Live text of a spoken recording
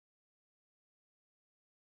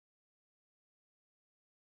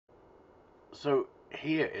So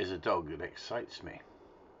here is a dog that excites me.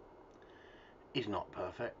 He's not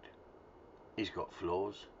perfect. He's got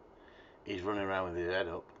flaws. He's running around with his head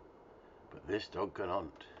up. But this dog can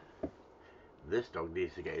hunt. This dog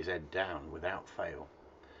needs to get his head down without fail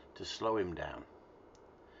to slow him down.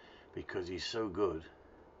 Because he's so good,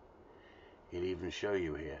 he'll even show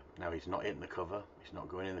you here. Now he's not hitting the cover. He's not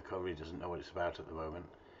going in the cover. He doesn't know what it's about at the moment.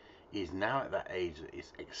 He's now at that age that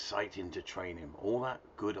it's exciting to train him. All that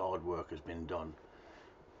good hard work has been done.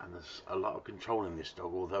 And there's a lot of control in this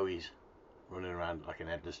dog, although he's running around like an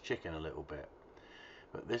headless chicken a little bit.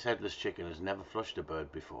 But this headless chicken has never flushed a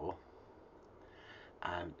bird before,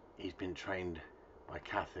 and he's been trained by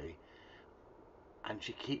Kathy, and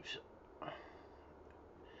she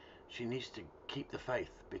needs to keep the faith,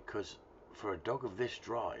 because for a dog of this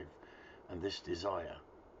drive and this desire,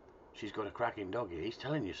 she's got a cracking dog here. He's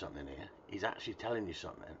telling you something here. He's actually telling you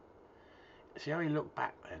something. See how he looked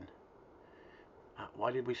back then?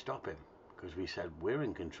 Why did we stop him? Because we said, we're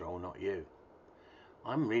in control, not you.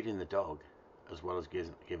 I'm reading the dog as well as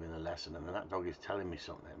giving the lesson, and then that dog is telling me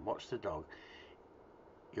something. Watch the dog.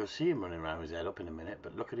 You'll see him running around with his head up in a minute,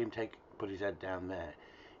 but look at him put his head down there.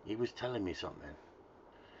 He was telling me something.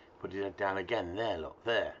 Put his head down again there, look,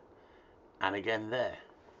 there. And again there.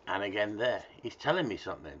 And again there. He's telling me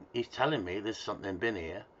something. He's telling me there's something been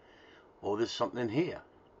here, or there's something here.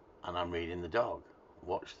 And I'm reading the dog.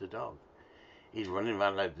 Watch the dog. He's running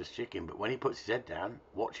around like this chicken, but when he puts his head down,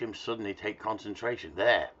 watch him suddenly take concentration.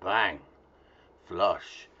 There, bang,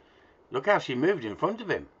 flush. Look how she moved in front of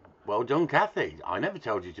him. Well done, Kathy. I never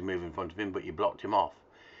told you to move in front of him, but you blocked him off.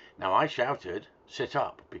 Now I shouted, sit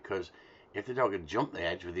up, because if the dog had jumped the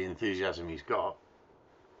edge with the enthusiasm he's got,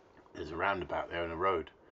 there's a roundabout there and a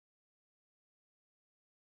road.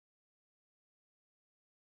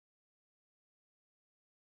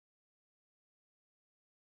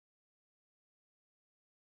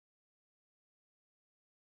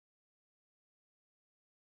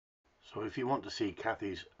 So if you want to see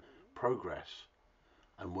Kathy's progress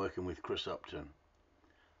and working with Chris Upton,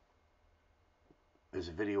 there's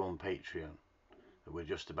a video on Patreon that we're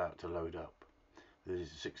just about to load up.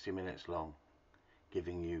 This is 60 minutes long,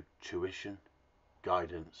 giving you tuition,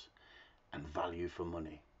 guidance, and value for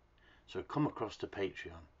money. So come across to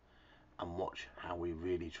Patreon and watch how we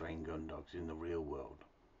really train gun dogs in the real world.